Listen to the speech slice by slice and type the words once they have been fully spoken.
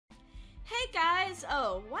guys.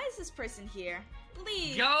 Oh, why is this person here?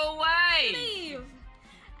 Leave. Go away. Leave.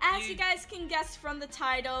 As you guys can guess from the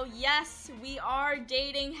title, yes, we are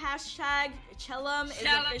dating. Hashtag Callum is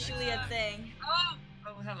officially a thing. Oh,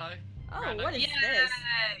 hello. Oh, Random. what is Yay! this?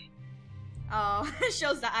 Oh, it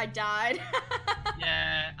shows that I died.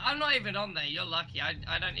 Yeah, I'm not even on there. You're lucky. I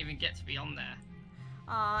don't even get to be on there.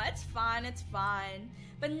 Aw, it's fine, it's fine.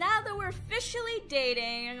 But now that we're officially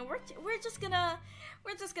dating, we're just gonna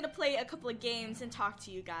play a couple of games and talk to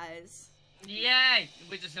you guys. Yay!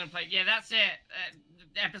 We're just gonna play. Yeah, that's it.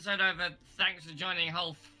 Episode over. Thanks for joining a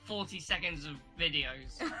whole 40 seconds of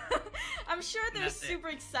videos. I'm sure they're super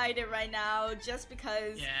excited right now just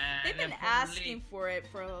because they've been asking for it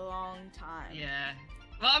for a long time. Yeah.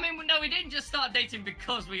 Well, I mean, no, we didn't just start dating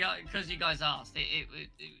because you guys asked.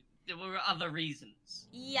 There were other reasons.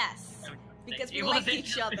 Yes, because we like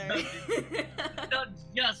each other. Not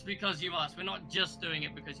just because you asked. We're not just doing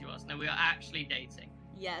it because you asked. No, we are actually dating.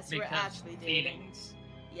 Yes, we're actually dating. Feelings.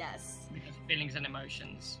 Yes. Because feelings and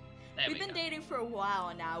emotions. We've been dating for a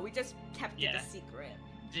while now. We just kept it a secret.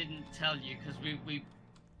 Didn't tell you because we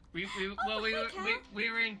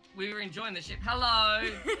were enjoying the ship. Hello.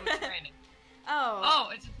 Oh,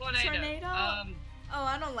 it's a tornado. Oh,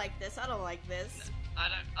 I don't like this. I don't like this. I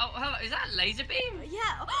don't. Oh, hello. Is that a laser beam?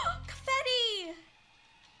 Yeah. Oh, confetti.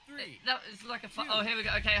 That is like a. Oh, here we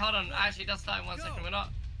go. Okay, hold on. Actually, that's starting 1 second. We're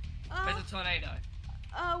not. Where's the tornado?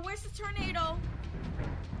 Where's the tornado?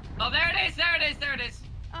 Oh, there it is. There it is. There it is.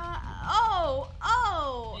 Oh.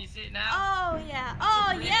 You see it now? Oh, yeah.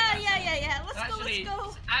 Oh, yeah. Let's go.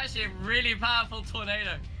 It's actually a really powerful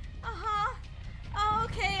tornado. Uh-huh. Oh,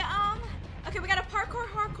 okay. Okay, we got a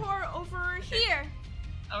hardcore over here.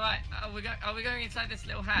 All right. Are we going inside this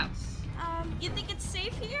little house? You think it's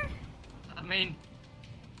safe here? I mean,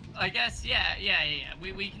 I guess, yeah.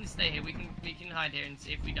 We can stay here. We can hide here and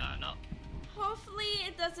see if we die or not. Hopefully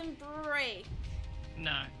it doesn't break.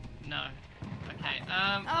 No. Okay.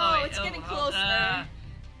 It's getting closer.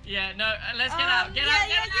 Yeah. No. Let's get out. Get out.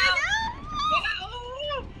 Get out.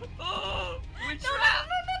 Oh, we're trapped.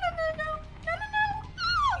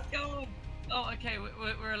 No. Oh, okay.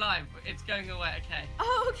 We're alive. It's going away. Okay.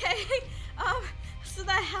 Oh, okay. So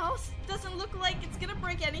that house doesn't look like it's gonna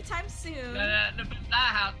break anytime soon. No, but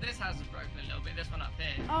this house is broken a little bit. This one up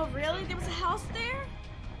here. Oh, really? There was a house there?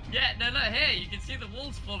 Yeah, no, look here. You can see the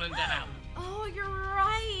walls falling down. Oh, you're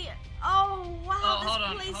right. Oh,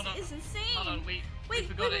 wow. This place is insane. Hold on, we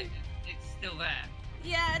forgot it. It's still there.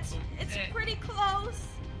 Yeah, it's pretty close.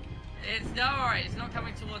 Don't worry. It's not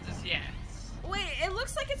coming towards us yet. Wait, it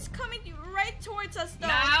looks like it's coming right towards us, though.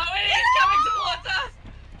 Now it is coming towards us.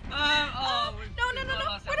 No.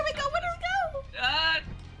 Where do we go?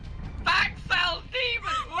 Backfell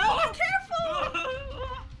demon. Oh,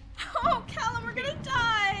 careful. Oh, Callum, we're gonna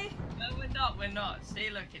die. No, we're not. See,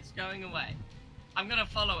 look, it's going away. I'm gonna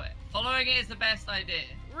follow it. Following it is the best idea.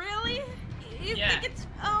 Really? You think it's...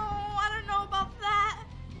 Oh, I don't know about that.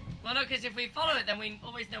 Well, no, because if we follow it, then we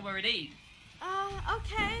always know where it is.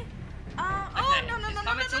 Okay. Okay, No. It's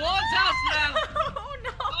coming towards us now. Oh,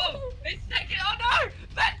 no. Oh, it's taking... Oh, no.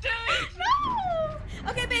 That dude.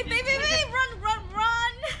 No. Okay, babe.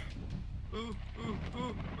 Run. Ooh.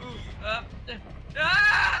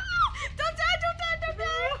 Don't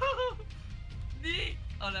die.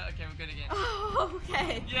 Oh no, okay, we're good again. Oh,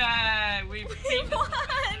 okay. Yeah, we won.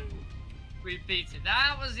 We beat it.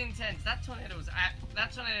 That was intense. That tornado is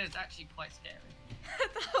actually quite scary. I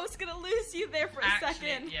thought I was gonna lose you there for a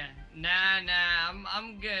second. Yeah. Nah.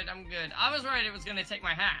 I'm good. I was worried it was gonna take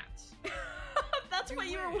my hat. That's what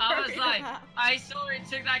you were worried I was like, about. I saw it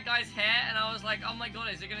took that guy's hair, and I was like, oh my god,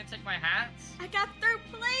 is it gonna take my hat? I got 3rd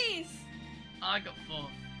place. I got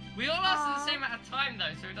 4th. We all lost at the same amount of time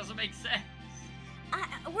though, so it doesn't make sense.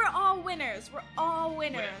 We're all winners. We're all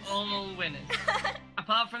winners.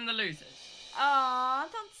 Apart from the losers. Aw,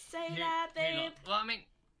 don't say that, babe. Well, I mean,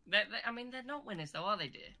 they're not winners though, are they,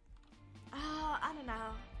 dear? Oh, I don't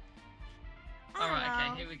know.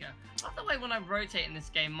 Alright, okay, here we go. By the way, when I rotate in this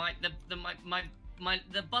game, the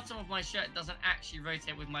bottom of my shirt doesn't actually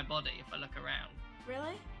rotate with my body if I look around.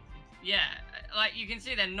 Really? Yeah, like you can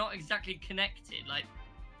see they're not exactly connected. Like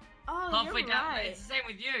halfway down, right. it's the same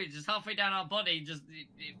with you. Just halfway down our body,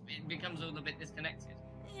 it becomes all a bit disconnected.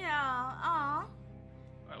 Yeah. Aw.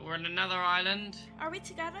 Right, we're on another island. Are we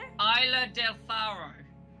together? Isla del Faro.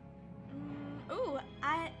 Ooh,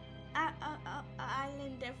 Island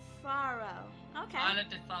del Faro. Okay. Isla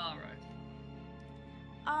del Faro.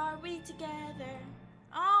 Are we together?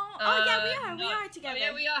 Oh, yeah, we are. No. We are together. Oh,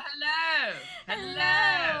 yeah, we are.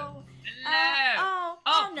 Hello.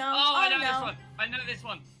 Oh, no. I know this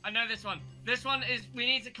one. This one is, we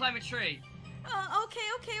need to climb a tree.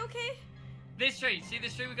 Okay. This tree. See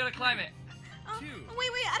this tree? We gotta climb it. Wait,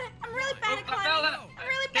 I'm really bad at climbing. I'm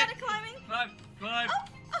really bad at climbing. Climb.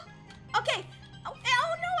 Oh, okay. Oh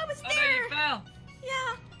no, I was there. Oh no, you fell.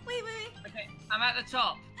 Yeah. Wait. Okay, I'm at the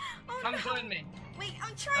top. Oh, Come no. join me. Wait,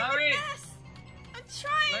 I'm trying Hurry. my best. I'm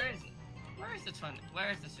trying. Where is it? Where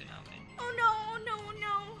is the tsunami? Oh no.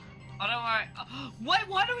 Oh, don't worry. Wait,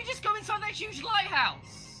 why don't we just go inside that huge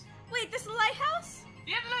lighthouse? Wait, this lighthouse?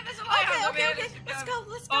 Yeah, look, there's a lighthouse over here. Okay. Let's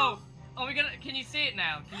go. Oh, we gonna? Can you see it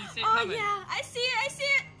now? Can you see it Oh coming? yeah, I see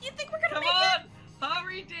it. You think we're gonna Come make on! it?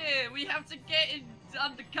 Hurry, dear! We have to get in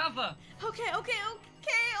undercover. Okay. Oh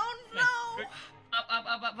no.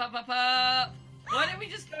 Up. Why didn't we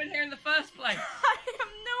just go in here in the first place? I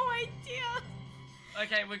have no idea.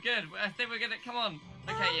 Okay, we're good. I think we're gonna. Come on.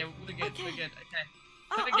 Okay, yeah, we're good. Okay. We're good. Okay.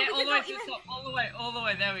 Oh, Get all the way to even... the top. All the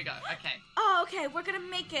way. There we go. Okay. Oh, okay. We're gonna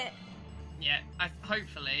make it. Yeah.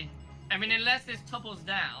 Hopefully. I mean, unless this topples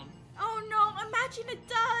down. Oh no! Imagine it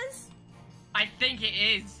does. I think it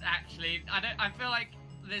is actually. I feel like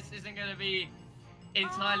this isn't gonna be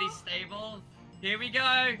entirely stable. Here we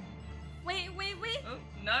go. Wait. Oh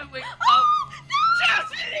no! Wait. Oh no!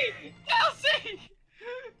 Chelsea!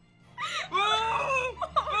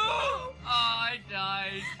 Oh, I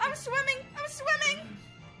died. I'm swimming.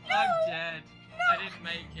 No. I'm dead. No. I didn't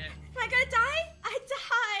make it. Am I gonna die? I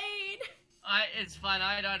died. It's fine.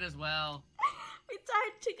 I died as well. We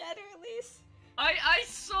died together at least. I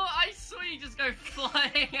saw you just go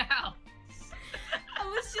flying out. I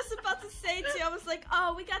was just about to say to you, I was like,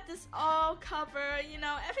 oh, we got this all covered. You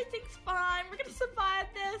know, everything's fine. We're gonna survive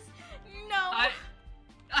this. No.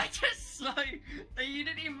 I just saw you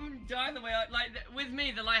didn't even die the way with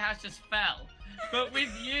me the lighthouse just fell, but with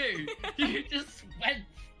you just went.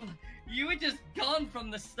 You were just gone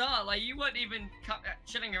from the start. Like you weren't even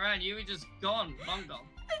chilling around. You were just gone, long gone.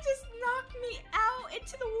 It just knocked me out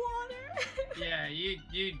into the water. Yeah, you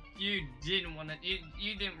didn't want to.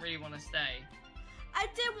 You didn't really want to stay. I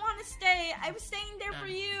did want to stay. I was staying there for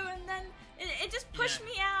you, and then it just pushed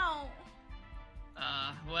me out.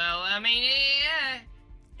 Well, I mean, yeah.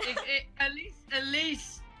 At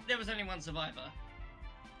least there was only one survivor.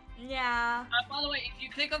 Yeah. By the way, if you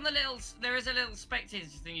click on there is a little spectator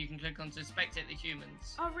thing you can click on to spectate the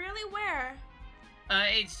humans. Oh, really? Where?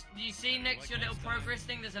 You see next to your little progress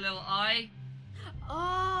thing, there's a little eye. Oh,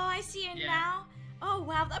 I see it now. Oh,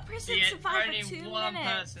 wow, that person survived for 2 minutes. Only one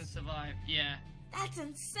person survived, yeah. That's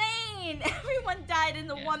insane. Everyone died in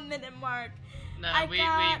the 1 minute mark. No,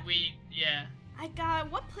 yeah. I got,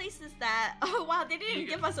 what place is that? Oh, wow, they didn't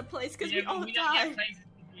give us a place because we all died. We don't get places.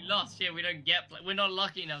 We lost, yeah, we don't get, we're not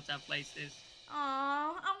lucky enough to have places.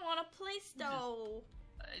 Aw, I want a place though.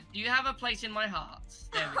 You have a place in my heart.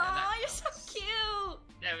 There we go. Oh, you're so cute.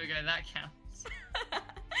 There we go. That counts.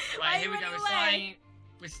 Right, here we go.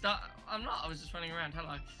 We're starting. I'm not. I was just running around.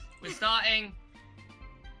 Hello. We're starting.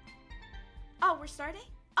 Oh, we're starting?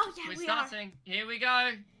 Oh, yeah, we're starting. Here we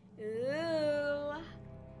go. Ooh.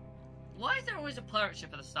 Why is there always a pirate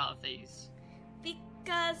ship at the start of these?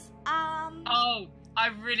 Because, Oh, I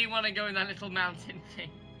really want to go in that little mountain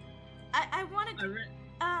thing. I want to.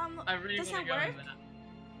 I really does want that to go work? in there.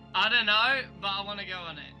 I don't know, but I want to go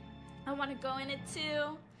on it. I want to go in it too.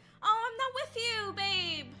 Oh, I'm not with you,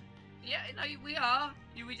 babe. Yeah, no, we are.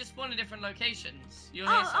 We just spawned in different locations. You're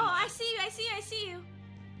oh, here somewhere. I see you.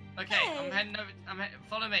 Okay, hey. I'm heading over.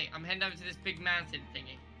 Follow me. I'm heading over to this big mountain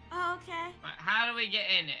thingy. Oh, okay. Right, how do we get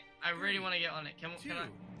in it? I really want to get on it. Can I?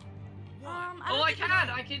 I I can.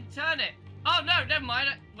 I can turn it. Oh no, never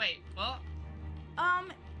mind. Wait, what?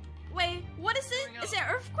 Wait, what is it? Is it an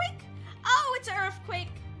earthquake? Oh, it's an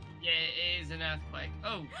earthquake. Yeah, it is an earthquake.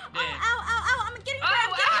 Oh, dear. Ow, I'm getting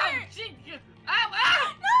hurt. Ow!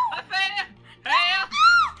 No! I fell! Hey!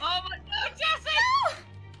 Oh my God, Jesse!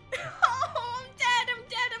 No! Oh, I'm dead.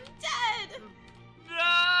 No!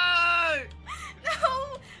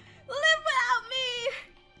 No! Live without me!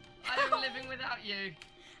 I am living without you.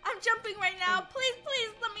 I'm jumping right now. Please,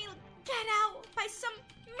 let me get out by some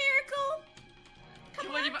miracle.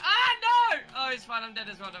 Come on. No! Oh, it's fine. I'm dead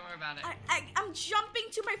as well. Don't worry about it. I'm jumping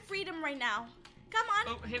to my freedom right now. Come on.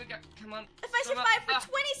 Oh, here we go. Come on. If I survive for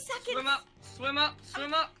 20 seconds. Swim up.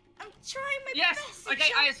 I'm trying my best. Yes.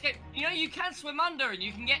 Okay, I escaped. You know, you can swim under, and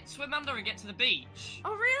you can swim under and get to the beach.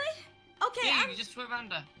 Oh, really? Okay. Yeah, you can just swim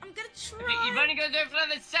under. I'm gonna try. Okay, you've only got to do it for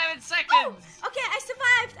another 7 seconds. Oh, okay, I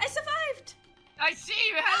survived. I see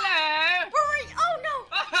you. Hello. Oh no.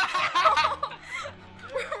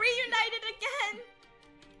 We're reunited again.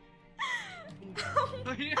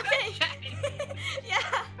 Okay.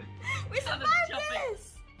 Yeah. We survived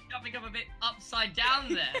this. Jumping up a bit upside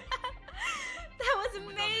down there. That was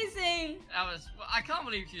amazing. fine. That was. I can't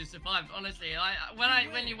believe you survived. Honestly,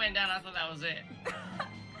 when you went down, I thought that was it.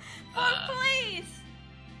 Fourth place.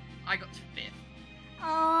 I got to 5th.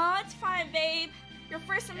 Oh, it's fine, babe. You're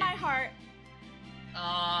first in my heart.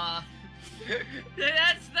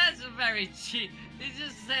 That's a very cheap. He's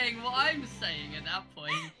just saying what I'm saying at that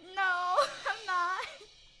point. No, I'm not.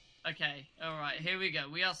 Okay, alright, here we go.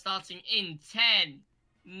 We are starting in 10,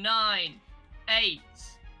 9, 8,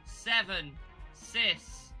 7,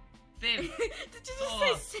 6, 5, Did you just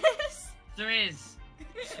 4, say sis? 3,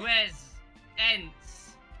 2,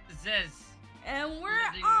 ents, zes. And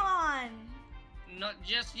we're on. Not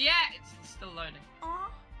just yet, it's still loading.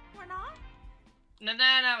 We're not? No,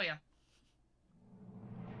 there we are.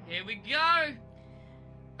 Here we go.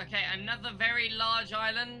 Okay, another very large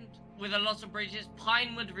island with a lot of bridges.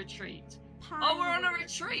 Pinewood Retreat. Oh, we're on a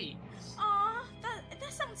retreat. Aw,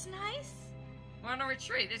 that sounds nice. We're on a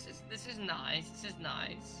retreat. This is nice. This is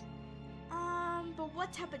nice. But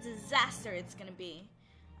what type of disaster it's gonna be?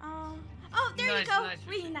 Oh, there you go. Nice.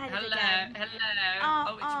 Reunited Hello, again.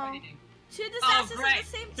 hello. It's raining. 2 disasters great. at the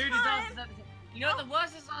same Two time. disasters at the same. You know what the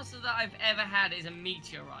worst disaster that I've ever had is a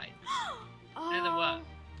meteorite. They're the worst.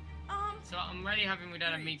 So I'm really hoping we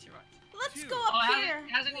don't have meteorites. Let's go up here.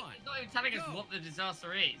 It's not even telling us what the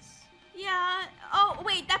disaster is. Yeah. Oh,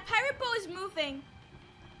 wait, that pirate boat is moving.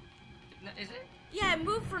 No, is it? Yeah, it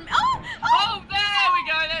moved from. Oh, there we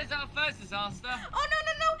go. There's our first disaster. Oh, no.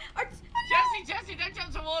 Jesse, don't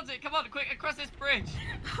jump towards it. Come on, quick, across this bridge.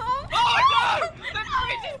 Oh, no! The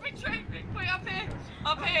bridge has betrayed me. Quick, up here.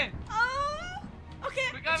 Okay,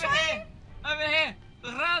 Quick, I'm trying. over here.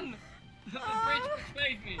 Run. The bridge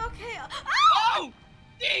betrayed me. Okay. Oh!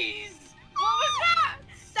 Jeez! What was that?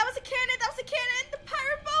 That was a cannon. The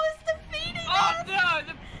pirate boat is defeating us. Oh no!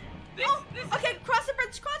 Okay, cross the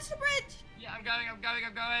bridge. Yeah, I'm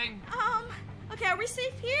going. Okay, are we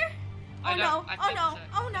safe here? I no. think so.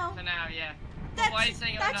 Oh no. For now, yeah. That's, why are you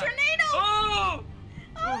saying that no? tornado. Oh!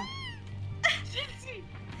 Oh. Jesse!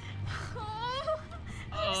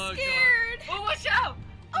 I'm scared. God. Oh, watch out!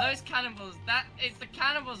 Those cannibals. It's the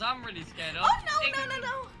cannibals I'm really scared of. Oh no.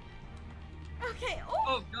 Okay.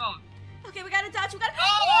 Oh god. Okay, we gotta dodge.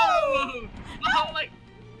 Oh! Oh my.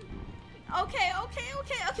 Okay,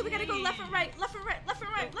 we gotta go left and right.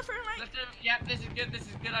 Yeah, this is good.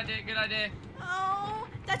 Good idea. Oh,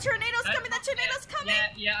 that tornado's coming.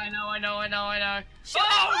 Yeah, I know. Shut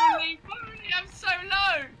Holy moly, I'm so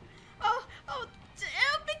low. Oh,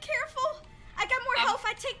 be careful. I got more health.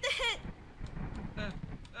 I take the hit.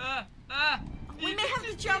 We may have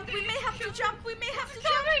to jump.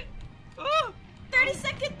 Oh. 30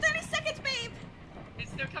 seconds, babe.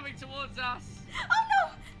 It's still coming towards us. Oh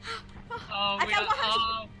no. Oh, I got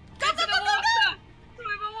 100. Go.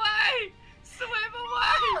 Swim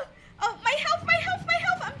away. Oh, my health.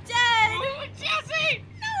 I'm dead. Oh, Jesse.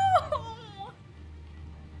 No.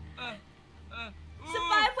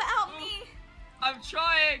 Survive without me. I'm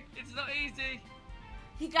trying. It's not easy.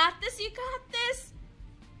 You got this.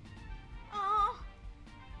 Oh.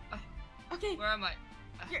 Okay. Where am I?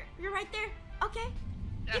 You're right there. Okay.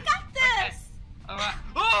 Yeah. You got this. Okay. All right.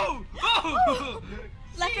 Oh!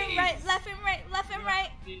 Left and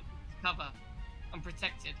right. Cover. I'm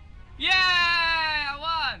protected. Yeah! I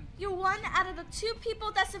won! You're one out of the 2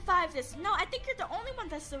 people that survived this. No, I think you're the only one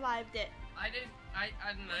that survived it. I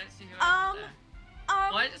don't know. Let's see who else is there.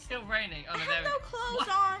 Why is it still raining? Oh, I no, have there no we go. clothes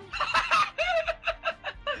on.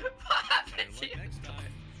 What happened to you?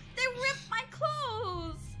 They ripped my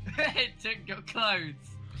clothes. It took your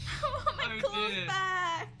clothes. I want my clothes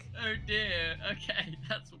back. Oh dear. Okay,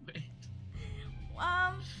 that's weird.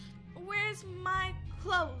 Where's my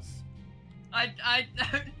clothes? I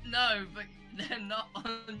don't know, but they're not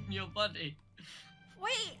on your body.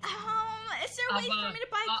 Wait, is there a way for me to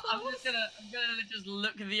buy clothes? I'm gonna just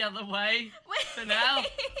look the other way Wait. for now.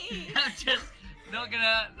 I'm not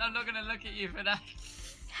gonna look at you for now.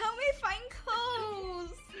 Help me find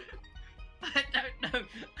clothes. I don't know.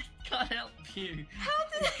 I can't help you. How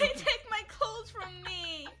did they take my clothes from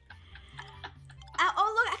me?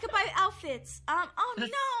 Oh look, I could buy outfits. Oh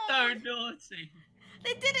That's no. so naughty.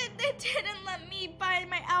 They didn't let me buy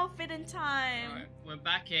my outfit in time. Alright, we're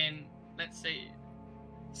back in. Let's see.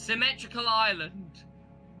 Symmetrical Island.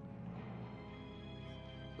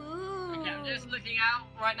 Ooh. Okay, I'm just looking out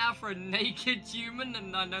right now for a naked human,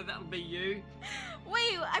 and I know that'll be you.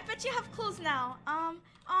 Wait, I bet you have clothes now.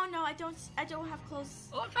 Oh no, I don't have clothes.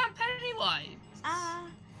 Oh, I found Pennywise.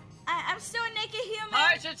 I'm still a naked human.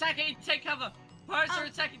 Pirates are attacking, take cover. Pirates are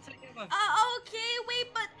attacking, take cover. Okay,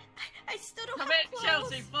 wait, but I still don't Come have in, clothes.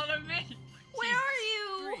 Chelsea, follow me. Where are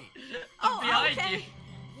you? I'm behind okay. you.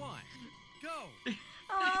 1, go.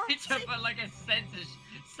 Oh, It's put like a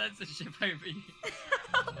censorship over you.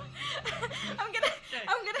 I'm gonna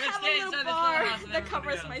have a little bar that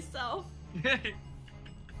covers myself.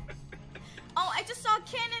 Oh, I just saw a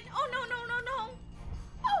cannon. Oh no. Oh no.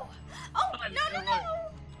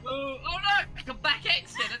 Oh no! Come back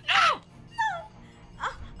exit. Oh! No.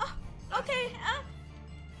 Okay.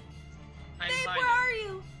 I'm Babe, hiding. where are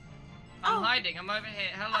you? I'm hiding. I'm over here.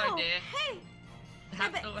 Hello, dear. Hey.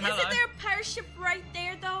 But Hello. isn't there a pirate ship right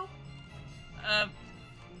there, though?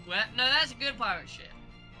 Well, no, that's a good pirate ship.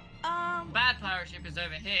 Bad pirate ship is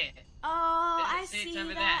over here. Oh, I See, it's see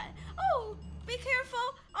over that. Oh, be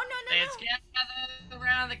careful. Oh, no. Let's gather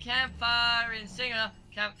around the campfire and sing a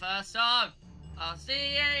campfire song.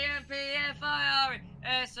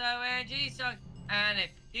 RCAMPFIRESONG song. And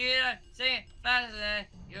if you don't sing it faster than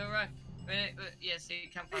you're right. Yeah, see,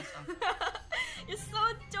 campfire song. You're so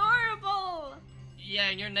adorable. Yeah,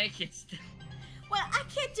 and you're naked still. Well, I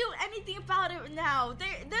can't do anything about it now.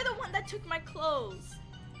 They're the one that took my clothes.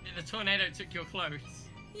 The tornado took your clothes.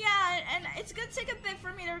 Yeah, and it's gonna take a bit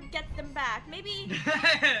for me to get them back. Maybe.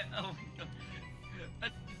 Oh my god.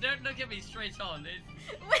 Don't look at me straight on. Wait,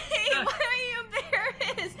 why are you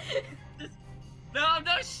embarrassed? No, I'm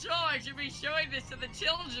not sure. I should be showing this to the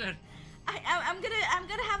children. I'm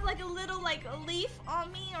gonna have like a little like a leaf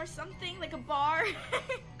on me or something, like a bar,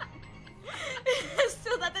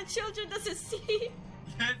 so that the children doesn't see.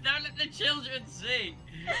 Don't let the children see.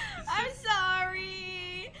 I'm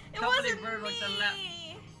sorry. It wasn't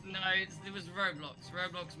me. No, it was Roblox.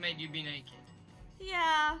 Roblox made you be naked.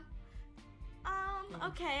 Yeah.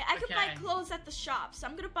 Okay. I could buy clothes at the shop, so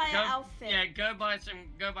I'm gonna buy an outfit. Yeah, go buy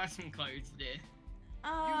some clothes, dear.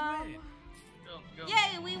 Go.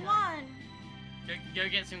 Yay, we won. Go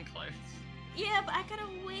get some clothes. Yeah, but I gotta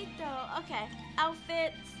wait though. Okay,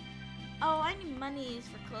 outfits. Oh, I need monies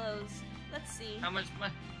for clothes. Let's see. How much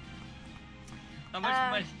money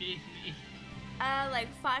do you need? Like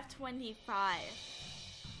 525.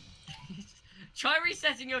 Try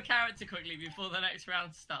resetting your character quickly before the next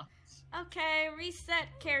round starts. Okay, reset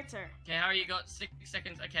character. Okay, how you got 6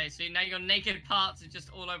 seconds? Okay, so now your naked parts are just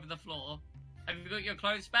all over the floor. Have you got your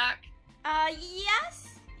clothes back?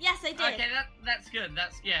 Yes. Yes, I did. Okay, that's good.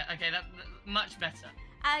 That's much better.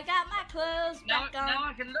 I got my clothes back on. Now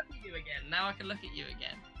I can look at you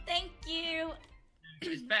again. Thank you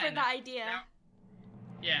It's better for the idea. Now.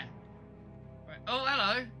 Yeah. Right. Oh,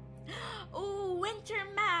 hello. Ooh, winter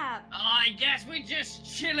map. I guess we're just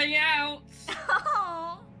chilling out.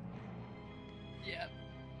 Oh. Yeah.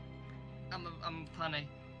 I'm punny.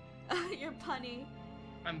 You're punny.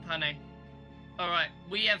 I'm punny. All right,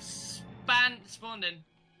 we have spawned in.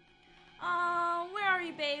 Where are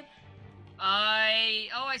you, babe? I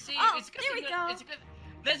see. Oh, it's good. there we go. It's good.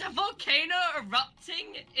 There's a volcano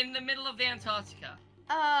erupting in the middle of the Antarctica.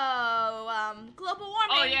 Oh, global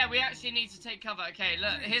warming. Oh yeah, we actually need to take cover. Okay,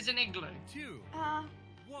 look, here's an igloo. 2, 1.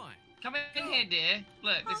 Come in here, dear.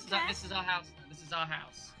 Look, this is our house. This is our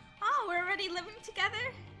house. Oh, we're already living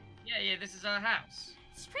together? Yeah, this is our house.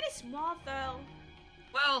 It's pretty small, though.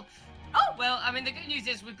 Well, Oh. Well, I mean, the good news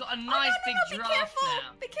is we've got a nice big draft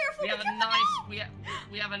now. Be careful. We have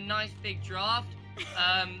we have a nice big draft.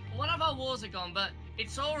 One of our walls are gone, but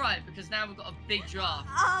it's all right because now we've got a big draft.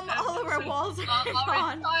 All of our walls are our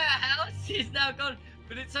gone. entire house is now gone,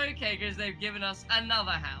 but it's okay because they've given us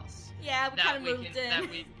another house. Yeah, we kind of moved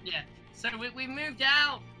in. So we moved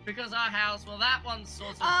out because our house. Well, that one's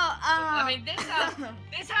sort of. I mean,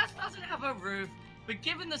 this house doesn't have a roof, but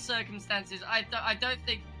given the circumstances, I don't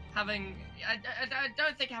think having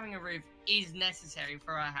a roof is necessary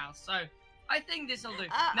for our house. So I think this will do.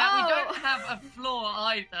 Now we don't have a floor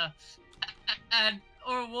either,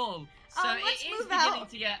 or a wall. So it is beginning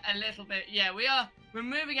to get a little bit. Yeah, we're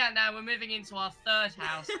moving out now. We're moving into our third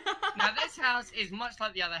house. Now this house is much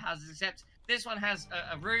like the other houses, except this one has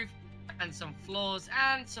a roof and some floors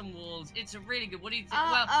and some walls. It's a really good. What do you think?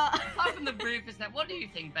 Apart from the roof, is that? What do you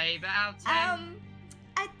think, babe? Out of 10?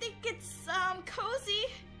 I think it's cozy.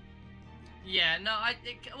 Yeah, no, I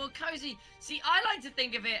think, well, cozy. See, I like to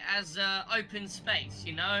think of it as open space,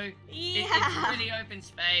 you know? Yeah. It's really open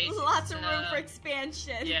space. Lots of room for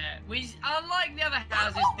expansion. Yeah, unlike the other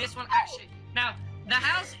houses, this one actually, now, the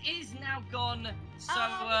house is now gone, so,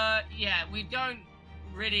 yeah, we don't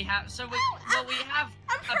really have, so we have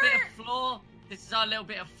a bit of floor. This is our little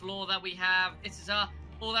bit of floor that we have. This is all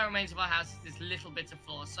that remains of our house is this little bit of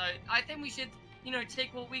floor. So I think we should, you know,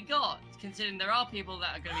 take what we got, considering there are people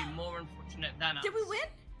that are going to be more unfortunate than us. Did we win?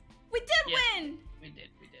 We did win! We did.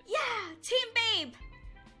 Yeah! Team Babe!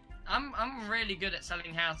 I'm really good at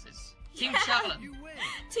selling houses. Team Yeah. Callum. You win.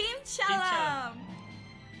 Team Callum!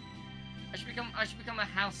 I should become a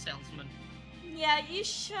house salesman. Yeah, you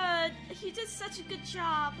should. You did such a good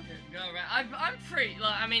job. Go around. I'm pretty.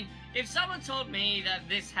 Like, I mean, if someone told me that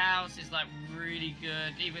this house is like really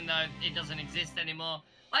good, even though it doesn't exist anymore,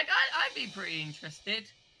 like I'd be pretty interested.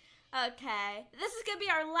 Okay, this is gonna be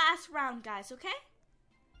our last round, guys. Okay?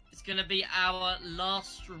 It's gonna be our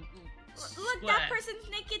last. Look, that person's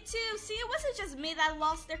naked too. See, it wasn't just me that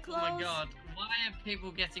lost their clothes. Oh my god, why are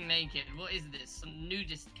people getting naked? What is this? Some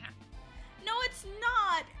nudist camp? No, it's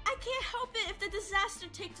not. I can't help it if the disaster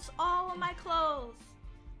takes all of my clothes.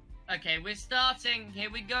 Okay, we're starting. Here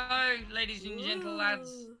we go, ladies and gentle lads.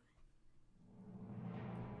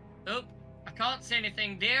 Oh, I can't see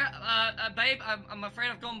anything, dear. Babe, I'm afraid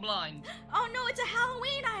I've gone blind. Oh no, it's a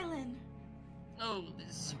Halloween island. Oh,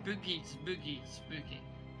 spooky, spooky, spooky.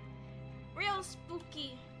 Real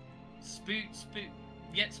spooky. Spook.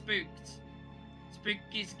 Get spooked.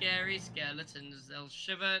 Spooky, scary skeletons. They'll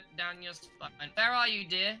shiver down your spine. Where are you,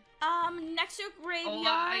 dear? Next to a graveyard.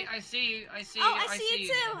 Oh, I see you. I see you. Oh, I see you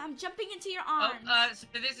too. Dear. I'm jumping into your arms. Oh, so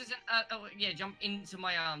this is, yeah, jump into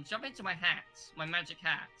my arms. Jump into my hat. My magic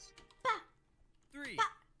hat. 3.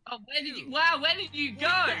 Oh, where did you, wow, where did you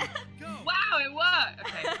go? Go. Wow, it worked.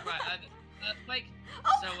 Okay, right, like,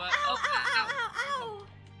 Oh, so, ow.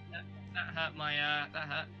 That hurt my, that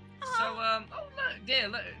hurt. Oh. So, oh look, dear,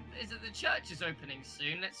 look, is it the church is opening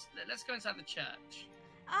soon? Let's go inside the church.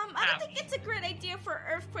 I don't think it's a great idea for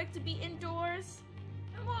Earthquake to be indoors.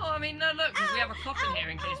 Well, I mean, no, look, 'cause we have a coffin Ow, here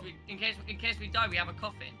in case we die. We have a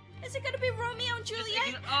coffin. Is it gonna be Romeo and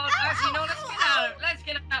Juliet? Actually, no, let's get out. Let's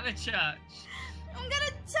get out of the church. I'm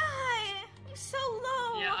gonna die. I'm so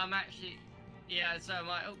low. Yeah, I'm actually. Yeah, so am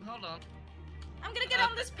I. Oh, hold on. I'm gonna get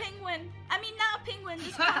on this penguin. I mean, not a penguin.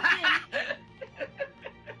 This pumpkin.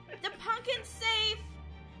 The pumpkin's safe.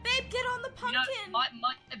 Babe, get on the pumpkin. You know,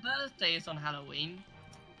 my birthday is on Halloween,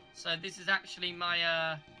 so this is actually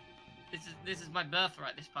my this is my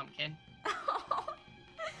birthright. This pumpkin.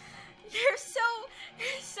 You're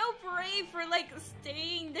so brave for like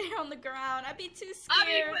staying there on the ground. I'd be too scared. I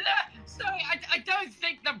mean, sorry, I don't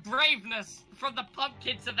think the braveness from the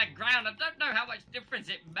pumpkin to the ground. I don't know how much difference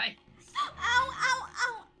it makes. Ow!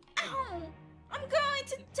 I'm going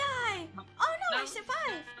to die. Oh no, I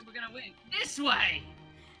survived. We're gonna win. This way.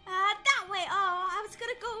 That way. Oh, I was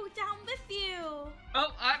gonna go down with you.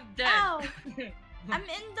 Oh, I'm dead. Ow. I'm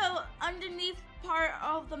in the underneath part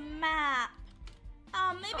of the map.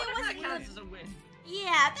 Maybe it wasn't. That counts as a win.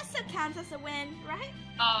 Yeah, that still counts as a win, right?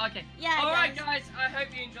 Oh, okay. Yeah. Alright, guys, I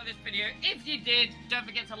hope you enjoyed this video. If you did, don't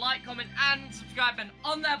forget to like, comment, and subscribe. And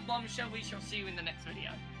on that bombshell, we shall see you in the next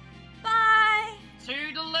video. Bye.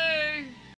 Toodaloo!